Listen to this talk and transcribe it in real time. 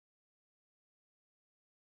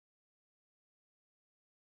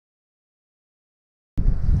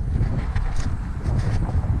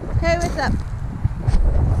What's up?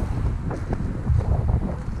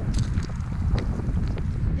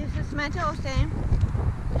 This is my toasting.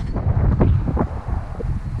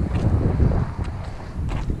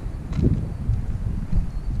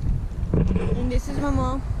 And this is my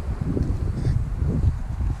mom.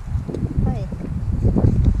 Hi.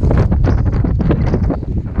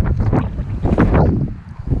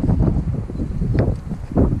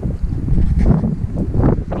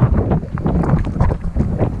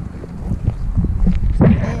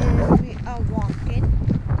 And we are walking.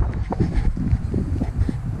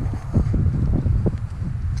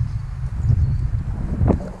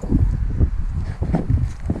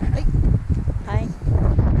 Hi.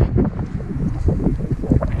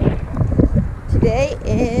 Today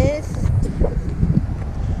is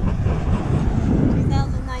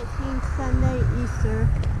 2019 Sunday, Easter,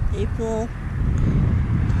 April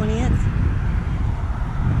 20th,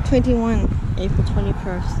 21. April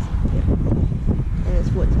 21st. And it's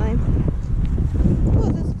what time? Oh,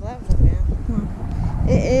 this cloud over there.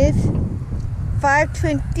 It is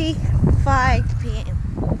 5:25 p.m.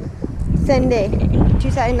 Sunday,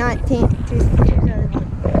 2019. 2001.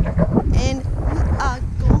 And we are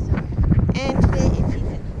going. And today is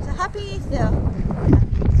Easter. So happy Easter.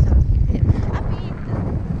 Happy Easter.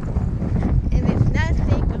 And it's nice to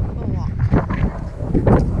go for a walk.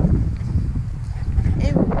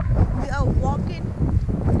 And we are walking.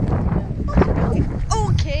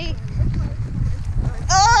 Okay.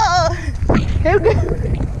 Oh! Here we go.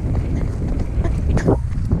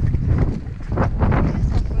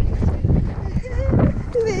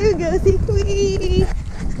 There we go. See? Whee!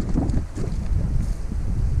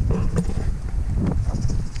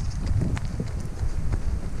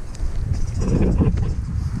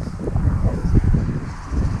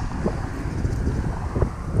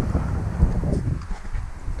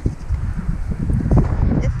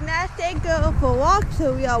 Go for a walk,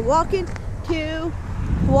 so we are walking to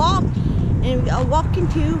walk, and we are walking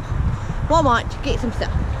to Walmart to get some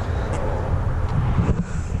stuff.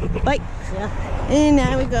 Right? Yeah. And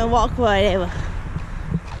now we're gonna walk whatever.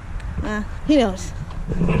 Who knows?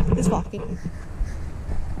 Just walking.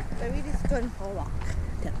 But we're just going for a walk.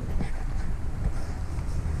 Definitely.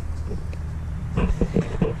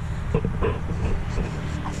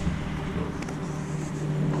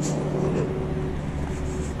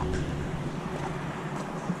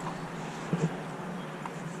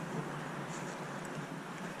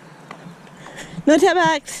 No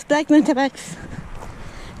tabacs, black no tabacs.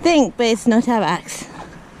 Think, but it's no tabacs.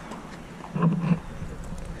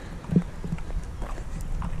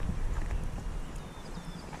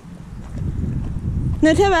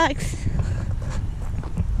 No tabacs.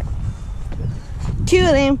 2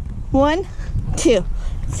 of them. 1, 2.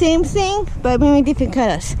 Same thing, but maybe different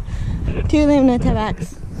colors. 2 of them, no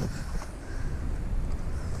tabacs.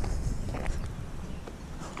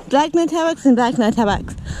 Black no tabacs and black no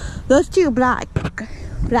tabacs. Those two black.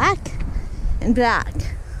 Black and black.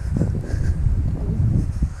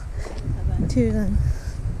 2 of them.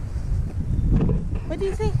 What do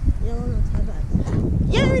you say? Yellow no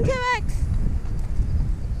tabacs. Yellow and tabacs.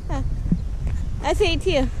 I say it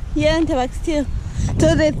too. Yellow and tabacs too.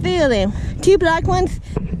 So there's 3 of them. 2 black ones.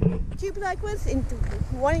 2 black ones and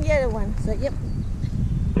 1 yellow one. So yep.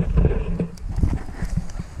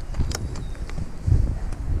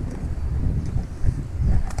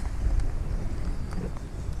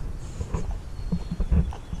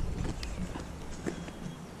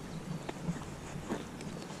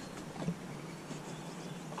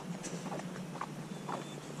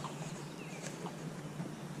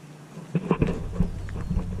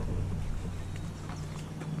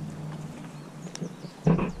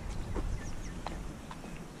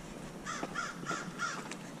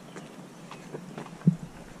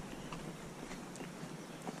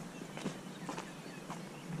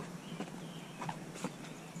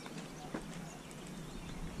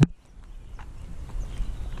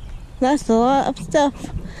 That's a lot of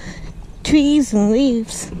stuff. Trees and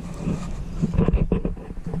leaves.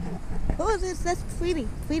 Oh, that's pretty.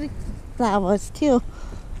 Pretty flowers too.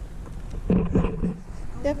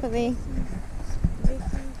 Definitely.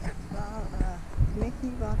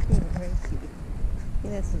 Mickey, Rocky, and Gracie. Yeah,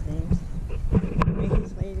 that's his name.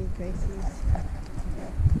 Mickey's lady, Gracie's,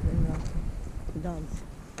 and Rocky. The dogs.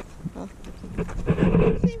 Oh.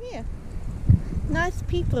 Same here. Nice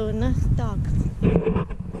people and nice dogs.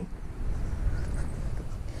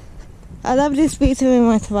 I love this beach very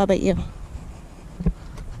much. What about you?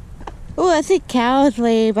 Oh, I see cows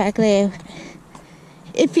way back there.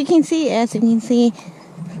 If you can see, as you can see.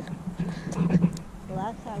 The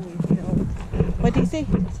last time we filmed, What do you say?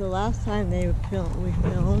 So last time we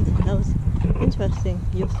filmed, that was interesting.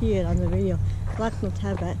 You'll see it on the video. Black no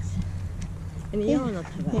tabacs. And yellow no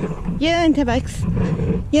tabacs. Yellow and tabacs.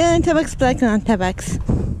 Yellow and tabacs, black and tabacs.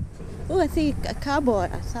 Oh, I see a cowboy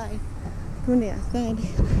outside. On the outside.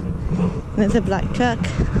 There's a black truck.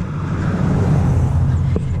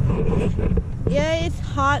 Yeah, it's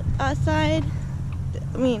hot outside.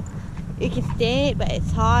 I mean, you can stay, but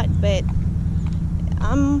it's hot. But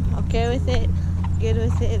I'm okay with it. Good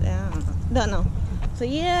with it. Don't know. So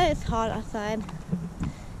yeah, it's hot outside.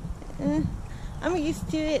 I'm used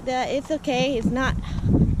to it. It's okay. It's not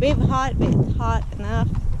very hot, but it's hot enough.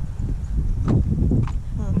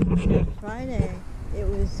 Friday, it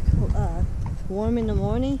was warm in the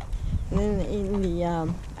morning, and then in the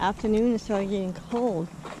afternoon it started getting cold.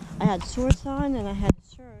 I had shorts on and I had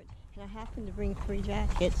a shirt, and I happened to bring 3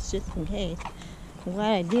 jackets just in case. I'm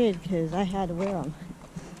glad I did, because I had to wear them,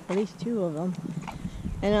 at least 2 of them.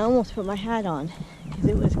 And I almost put my hat on because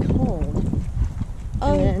it was cold.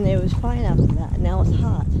 Oh. And then it was fine after that. Now it's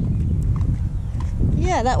hot.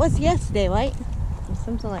 Yeah, that was yesterday, right?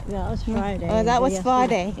 Something like that. That was Friday. Oh, that was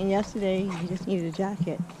Friday. And yesterday you just needed a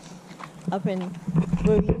jacket. Up in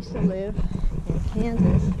where we used to live in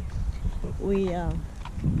Kansas,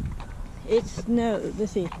 it snowed.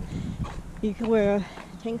 Let's see. You could wear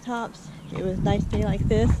tank tops. It was a nice day like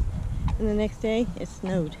this, and the next day it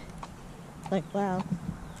snowed. Like, wow.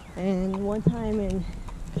 And one time in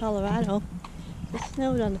Colorado, it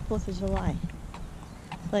snowed on the 4th of July.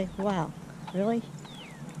 Like, wow, really?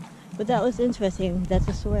 But that was interesting. That's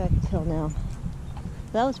a story I can tell now.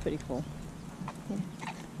 That was pretty cool.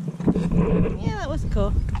 Yeah, that was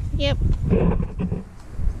cool. Yep.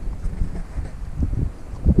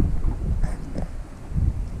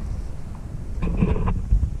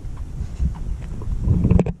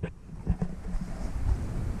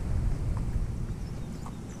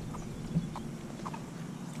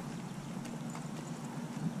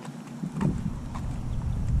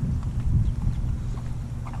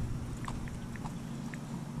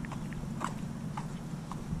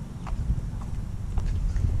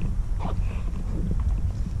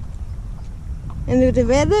 And the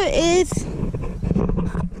weather is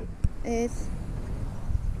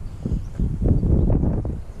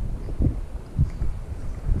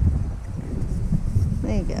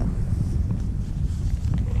there you go.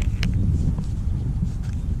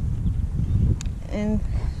 And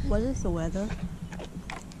What is the weather?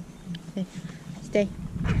 stay,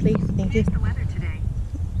 please, thank you. Here's the weather today.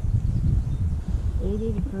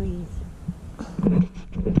 80 degrees.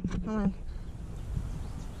 Come on.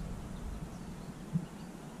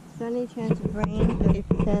 Sunny, chance of rain,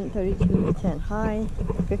 30%, 32% high,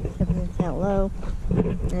 57% low,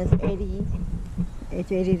 and it's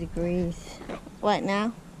 80 degrees. Right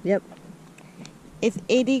now? Yep. It's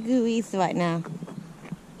 80 degrees right now.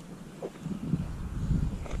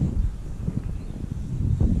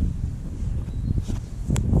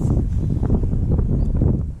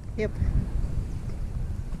 Yep.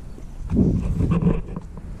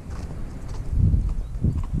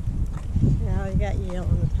 Now I got Yale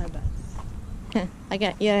on the tabacs. I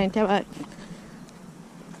got yellow and tabac.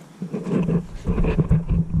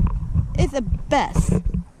 It's the best.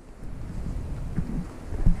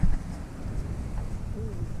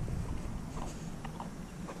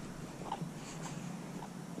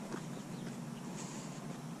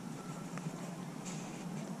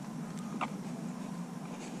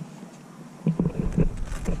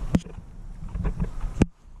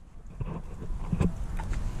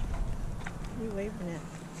 You waving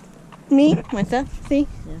at? Me, myself, see?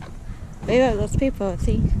 Yeah. Wave at those people,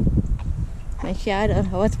 see? My shadow.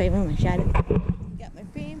 I was waving my shadow. Got my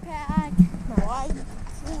bean pack, my wife,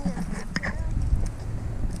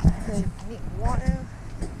 need water,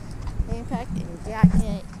 bean pack, and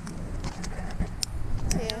jacket.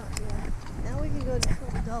 Yeah. Now we can go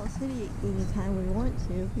to Dollar City anytime we want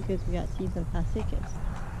to, because we got season pass tickets.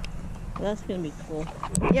 So that's gonna be cool.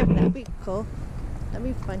 Yep, that'd be cool. That'd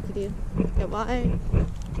be fun to do. Goodbye.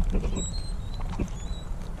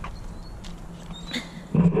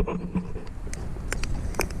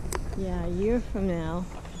 Yeah, a year from now,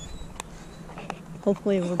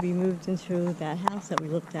 hopefully we'll be moved into that house that we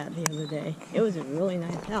looked at the other day. It was a really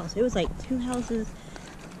nice house. It was like 2 houses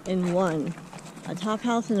in one. A top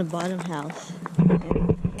house and a bottom house.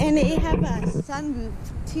 And it had a sunroof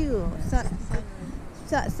too.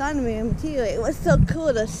 Sunroom too. It was so cool.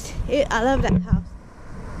 I love that house.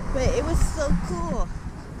 But it was so cool.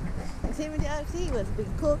 And same with the other thing was big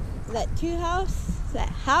cool. That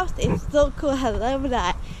house is so cool. I love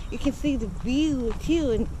that. You can see the view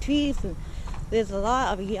too, and trees and there's a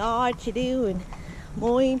lot of yard to do and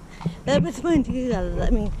mowing. That was fun too. I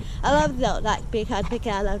mean, I love that big house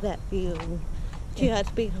picking. I love that view. Two house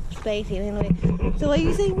big space anyway. So what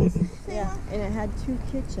you saying was? Yeah, and it had 2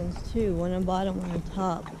 kitchens too, one on bottom, one on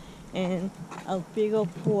top. And a big old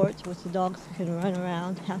porch which the dogs can run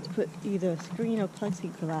around. Have to put either a screen or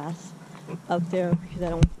plexiglass up there because I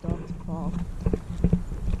don't want the dogs to fall.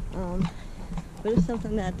 But it's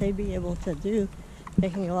something that they'd be able to do. They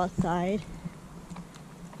can go outside.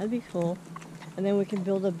 That'd be cool. And then we can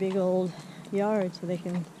build a big old yard so they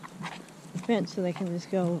can fence so they can just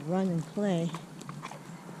go run and play.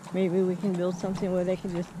 Maybe we can build something where they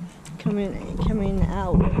can just come in and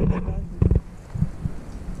out.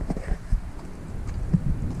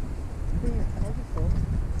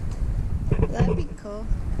 That'd be cool.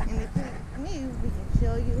 And if we knew, we can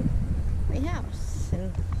show you my house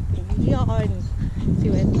and the yard and see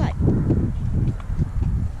what it's like.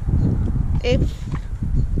 If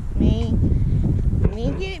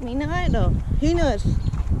me get it, me not, or who knows? We shot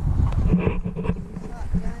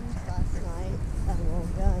guns last night. Well,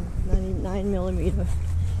 gun, 9mm.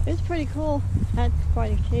 It was pretty cool. Had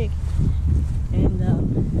quite a kick. And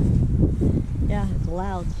yeah, it's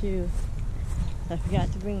loud too. I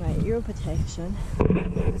forgot to bring my ear protection.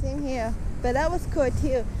 Same here, but that was cool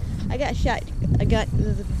too. I got shot. I got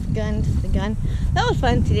the gun. That was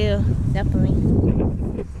fun to do, definitely.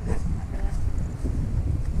 And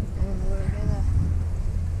we're gonna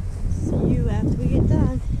see you after we get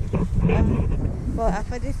done. Well,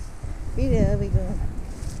 after this video, we're gonna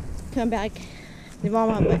come back to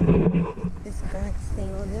Mama, but this is going to stay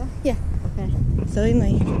on there. Yeah. Okay. So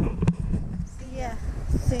anyway, see ya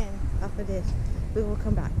soon after this. We will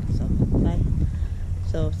come back. So bye.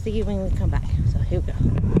 So see you when we come back. So here we go.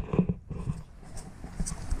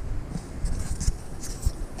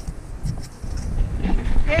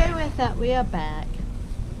 Hey, what's up? We are back.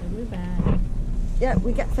 We're back. Yeah,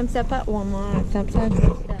 we got some stuff at Walmart, some stuff,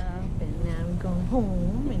 and now we're going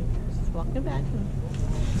home and just walking back and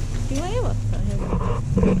see my else. So here we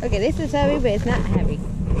go. Okay, this is heavy, but it's not heavy.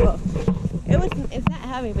 Well, it's not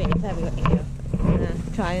heavy, but it's heavy right here.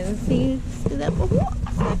 I'm trying to see that before,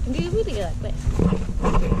 so I can do a video like that.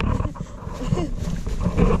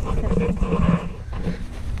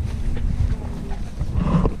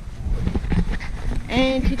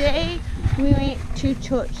 And today we went to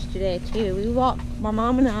church today too. We walked, my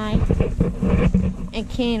mom and I and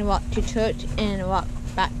Ken walked to church and walked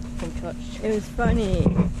back from church. It was funny.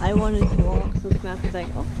 I wanted to walk, so Samantha was like,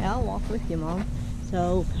 okay, I'll walk with you, Mom.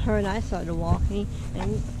 So her and I started walking,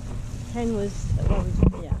 and Ken was,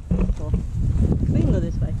 yeah, cool. We can go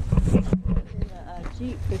this way. And a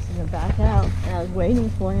Jeep fixing to back out, and I was waiting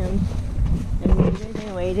for him.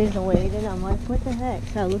 And waited and waited. I'm like, what the heck?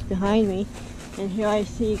 So I looked behind me, and here I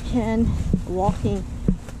see Ken walking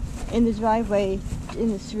in the driveway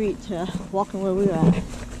in the street, walking where we were at.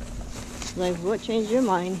 Like, what changed your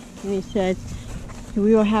mind? And he said,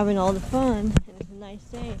 we were having all the fun, and it's a nice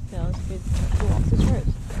day, so it's good to walk to church.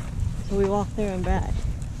 So we walked there and back.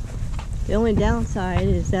 The only downside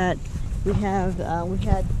is that we had to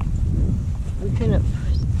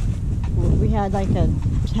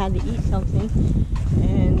eat something,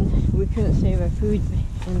 and we couldn't save our food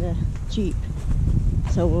in the Jeep.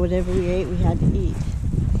 So whatever we ate, we had to eat.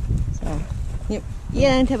 So. Yep.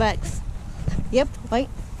 Yeah, and tobacco. Yep. Right.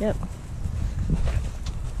 Yep.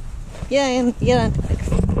 Yeah, and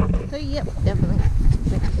tobacco. So yep, definitely.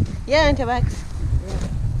 Yeah, and tobacco.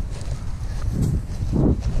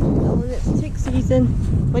 Oh, it's tick season.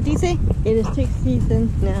 What do you say? It is tick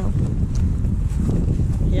season now.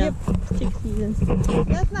 Yep, tick season.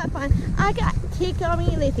 That's not fun. I got tick on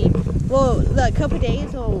me lately. Well, like a couple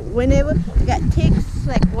days or whenever. I got ticks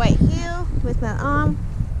like right here with my arm,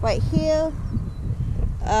 right here.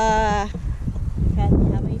 Had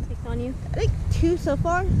how many ticks on you? I think 2 so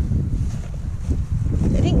far.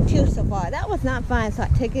 That was not fun, so I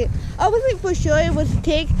took it. I wasn't for sure it was a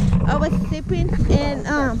tick. I was sleeping and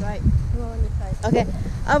That's right. Go on this side. Okay,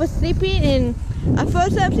 I was sleeping and at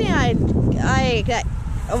first I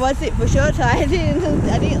wasn't for sure, so I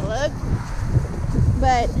didn't look.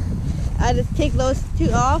 But I just take those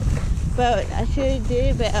 2 off. But I should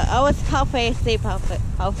do. But I was halfway asleep,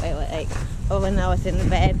 halfway like when I was in the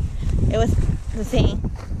bed. It was the same.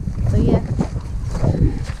 So yeah.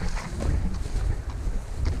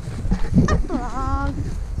 Vlog.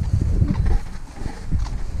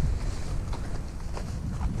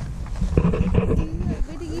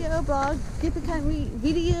 Video blog, different kind of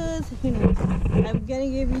videos. Who knows? I'm gonna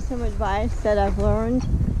give you some advice that I've learned.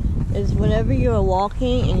 Is whenever you're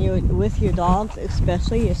walking and you're with your dogs,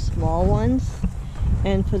 especially your small ones,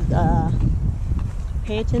 and for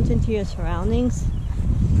pay attention to your surroundings.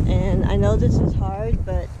 And I know this is hard,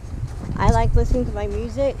 but I like listening to my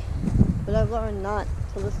music, but I've learned not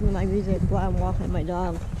to listen to my music while I'm walking my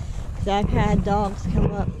dog. Because I've had dogs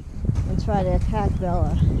come up and try to attack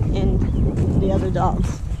Bella and the other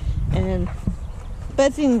dogs. And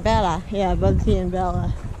Bugsy and Bella. yeah, Bugsy and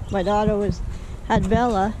Bella. My daughter had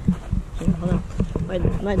Bella. Hold on.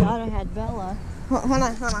 My daughter had Bella. Hold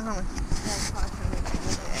on. Hold on.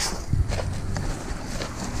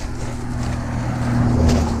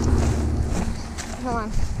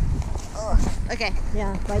 Okay.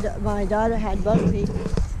 Yeah, my daughter had Bugsy,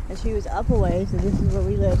 and she was up a ways, and this is where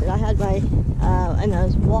we lived. And I had and I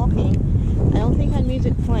was walking. I don't think I had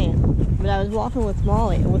music playing, but I was walking with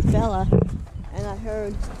Molly and with Bella, and I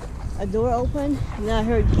heard a door open, and then I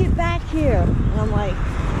heard, "Get back here!" And I'm like,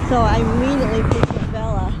 so I immediately picked up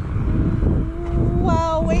Bella.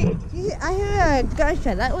 Wow, wait. I heard a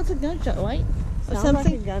gunshot. That was a gunshot, right? Or Sounds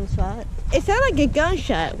something. like a gunshot. It sounded like a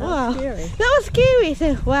gunshot. That Wow. was scary. That was scary.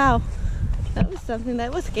 So, wow. That was something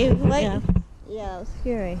that was scary. Like, Yeah, it was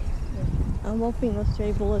scary. I'm hoping those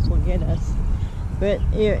stray bullets will get us. But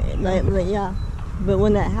yeah, but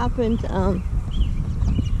when that happened,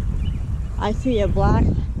 I see a black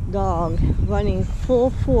dog running full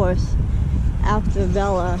force after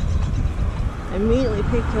Bella. I immediately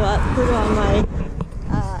picked her up, put her on my,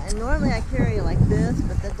 and normally I carry her like this,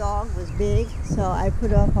 but the dog was big, so I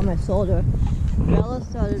put her up on my shoulder. Bella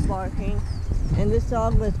started barking, and this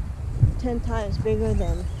dog was 10 times bigger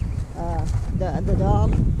than the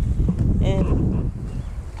dog, and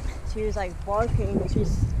she was like barking, and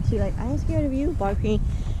she's like, "I ain't scared of you," barking,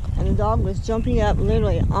 and the dog was jumping up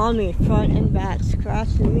literally on me, front and back,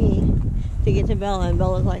 scratching me to get to Bella, and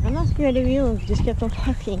Bella's like, "I'm not scared of you," and just kept on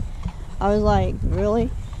barking. I was like,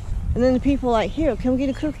 really? And then the people like, "Here, come get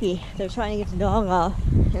a cookie." They're trying to get the dog off,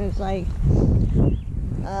 and it's like,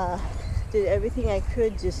 did everything I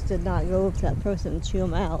could just to not go up to that person and chew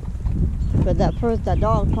him out. But that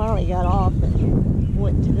dog finally got off and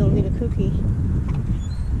went to go get a cookie.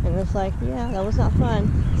 And it's like, yeah, that was not fun.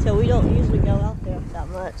 So we don't usually go out there that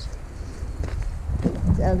much.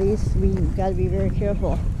 At least we gotta be very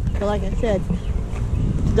careful. But like I said,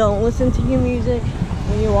 don't listen to your music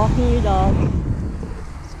when you're walking your dog,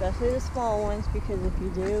 especially the small ones, because if you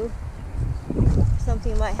do,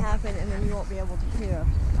 something might happen and then you won't be able to hear.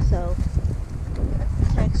 So,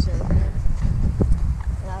 protection.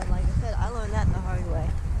 And like I said, I learned that the hard way.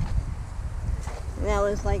 And that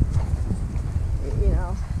was like,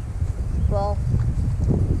 well,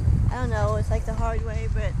 I don't know, it's like the hard way,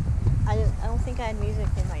 but I don't think I had music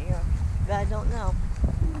in my ear. But I don't know.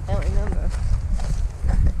 I don't remember.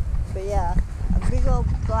 But yeah, a big old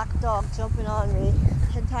black dog jumping on me,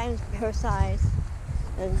 10 times her size,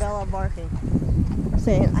 and Bella barking,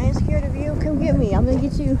 saying, "I ain't scared of you, come get me, I'm gonna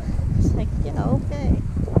get you." It's like, yeah, okay.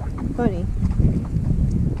 Funny.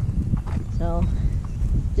 So,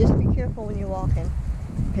 just be careful when you're walking.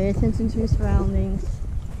 Pay attention to your surroundings.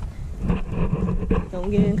 Don't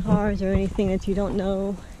get in cars or anything that you don't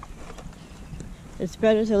know. It's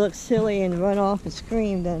better to look silly and run off and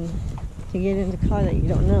scream than to get in the car that you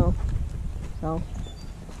don't know. So,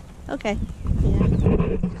 okay. yeah.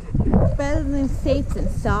 Better than safe than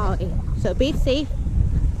sorry. So be safe.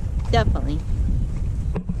 Definitely.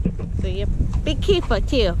 So you be careful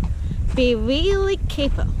too. Be really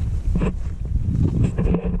careful.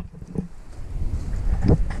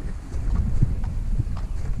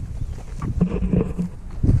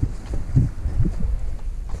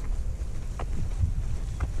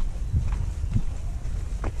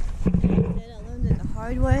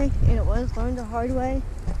 Way, and it was learned the hard way,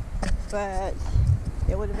 but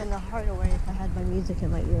it would have been the harder way if I had my music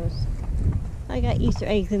in my ears. I got Easter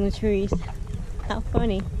eggs in the trees. How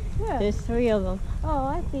funny. Yeah. There's 3 of them. Oh,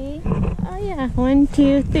 I see. Oh yeah. 1,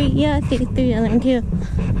 2, 3. Yeah, I see 3 of them too.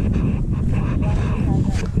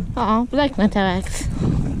 Oh, black metallics.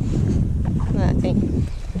 Nothing.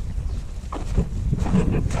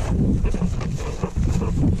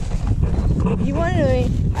 You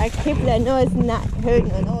wondering, I keep that noise not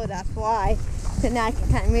hurting and all that fly. So now I can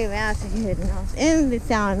kind of move out to hear the noise and the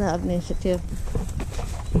sound of initiative.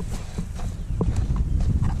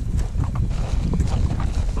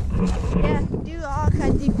 Yeah, do all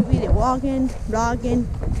kinds of different video. Walking, vlogging,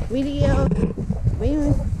 video,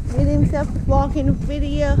 video stuff, walking,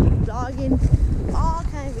 video, vlogging, all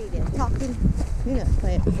kinds of video. Talking,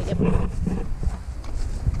 play it. Yep.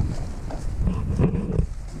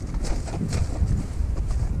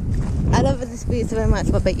 I love this video so very much.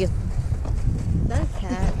 What about you? That a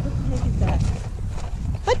cat? What the heck is that?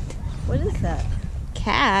 What? What is that?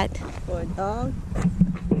 Cat? For a dog?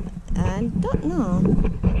 I don't know.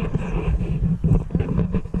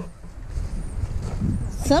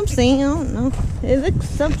 Something, I don't know. It looks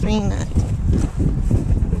something that.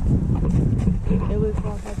 It was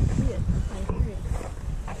wrong how to see it.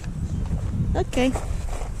 Okay.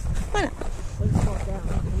 Why not? Let's walk down and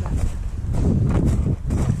come back.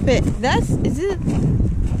 But that's, is it?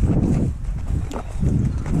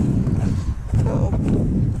 Oh.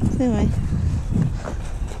 Anyway.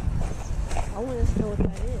 I want to know what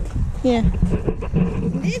that is. Yeah.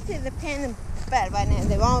 This is a panda bed right now.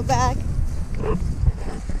 They want it back.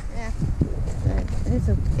 Yeah. But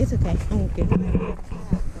it's okay. I'm good.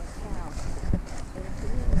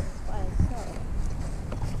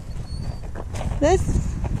 This.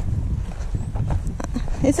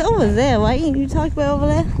 It's over there. Why didn't you talk about over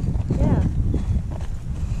there? Yeah.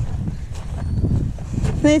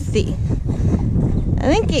 Let's see. I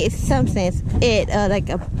think it's something. It's like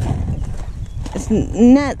a. It's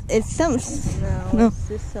not. It's something. No, it's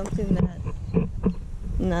just something that.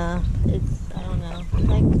 Nah, it's, I don't know.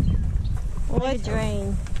 Like a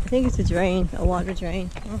drain. I think it's a drain, a water drain.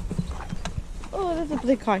 Oh, there's a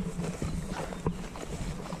blue car.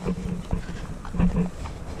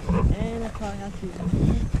 And a car has to be.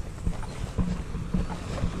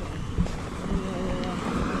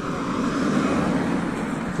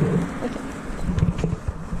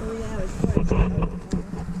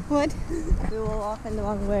 What? We were walking the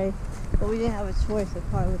wrong way, but we didn't have a choice. The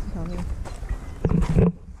car was coming.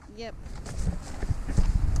 Yep.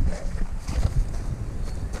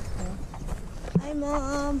 Hi,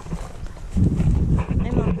 Mom. Hi,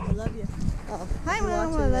 Mom. I love you. Oh, Hi, you're Mom. I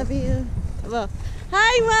watching love this. you. Well,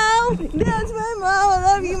 hi, Mom. That's my mom. I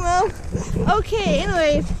love you, Mom. Okay.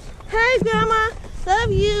 Anyways, hi, Grandma.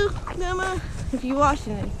 Love you, Grandma. If you're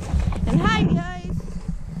watching it. And hi, guys.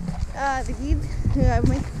 I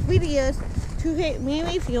make videos to hit me,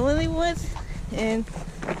 the only ones. And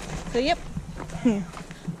so, yep.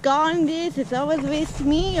 God this is always with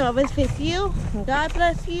me, always with you. And God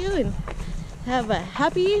bless you, and have a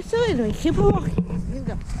happy Easter, and we keep on walking. Here we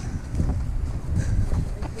go.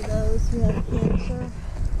 And for those who have cancer,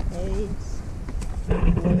 AIDS,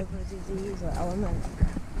 whatever disease or element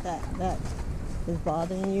that is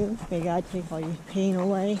bothering you, may God take all your pain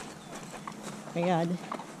away. May God,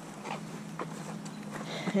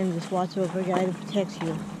 and just watch over God and protect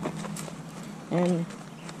you. And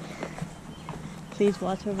please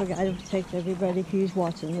watch over God and protect everybody who's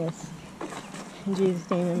watching this. In Jesus'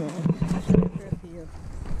 name, amen. Prayer for you.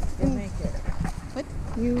 You'll make it. What?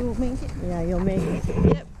 You will make it? Yeah, you'll make it.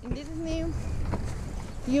 Yep. In Jesus' name,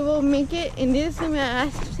 you will make it. In Jesus' name, I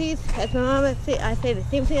ask, please, as my mama say, I say the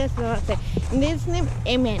same thing as my mama say. In Jesus' name,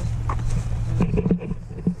 amen.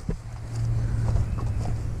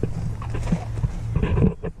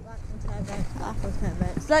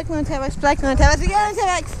 Black moon tabax, black moon tabax, again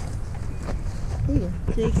tabax.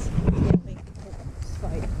 Jake's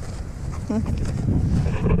fight.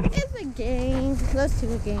 It's a game. Those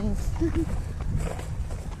two are games.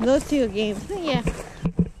 Those two are games. Yeah.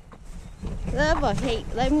 Love or hate.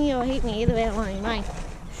 Love me or hate me. Either way, I don't want mine.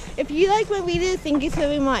 If you like my videos, thank you so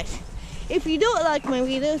very much. If you don't like my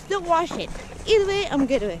videos, don't watch it. Either way, I'm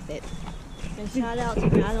good with it. And shout out to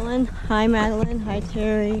Madeline. Hi, Madeline. Hi,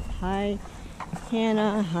 Terry. Hi,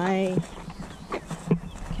 Hannah. Hi,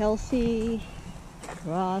 Kelsey.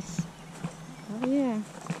 Ross. Oh, yeah.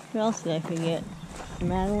 Who else did I forget?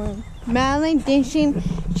 Madeline. Madeline Dinshin.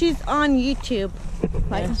 She's on YouTube.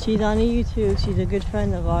 Right? Yeah, she's on the YouTube. She's a good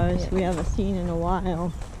friend of ours. We haven't seen in a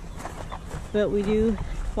while. But we do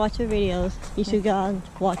watch her videos. You should go and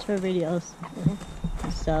watch her videos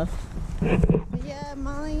and stuff. Yeah,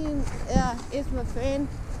 Molly is my friend.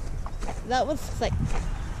 That was like,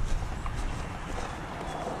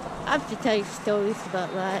 I have to tell you stories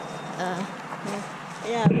about that.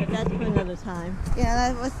 Yeah, but that's for another time. Yeah,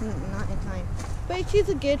 that wasn't not a time. But she's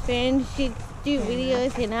a good friend. She do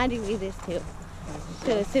videos and I do videos too.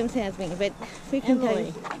 So the same thing as me. But we can tell Emily.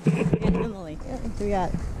 you. We got Emily. Yeah. So we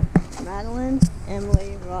got Madeline,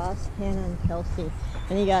 Emily, Ross, Hannah, and Kelsey.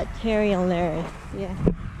 And you got Terry and Larry. Yeah.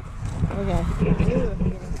 Okay. You were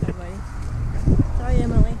forgetting somebody. Sorry,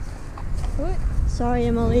 Emily. What? Sorry,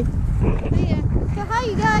 Emily. So yeah. So hi,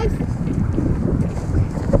 you guys.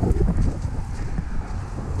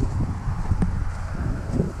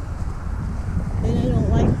 And I don't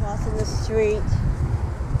like crossing the street.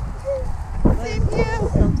 Same here.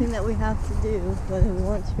 It's something that we have to do, whether we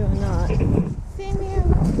want to or not. Same here.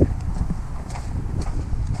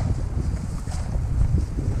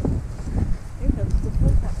 Here comes the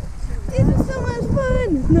footpath. This is so much fun.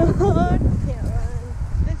 It's not hard. Can't run.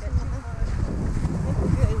 This is hard. It's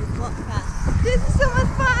good. Just walk fast. This is so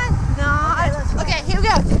much fun.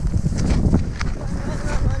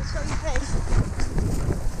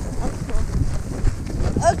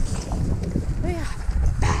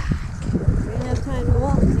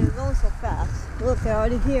 Look, they're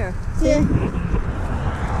already here. See? Yeah.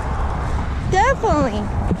 Definitely.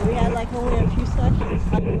 We had like only a few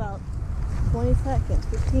seconds, like about 20 seconds,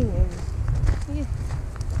 15 maybe. Yeah.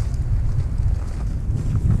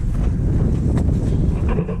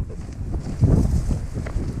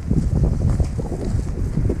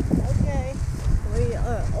 Okay, we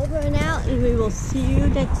are over and out, and we will see you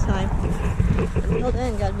next time. Until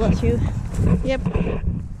then, God bless you. Yep.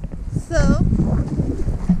 So,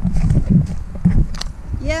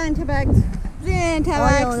 yeah, interact. Yeah,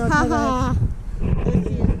 interact. Oh, no, Haha. Let's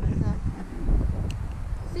see you.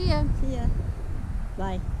 See ya. See ya.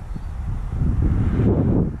 Bye.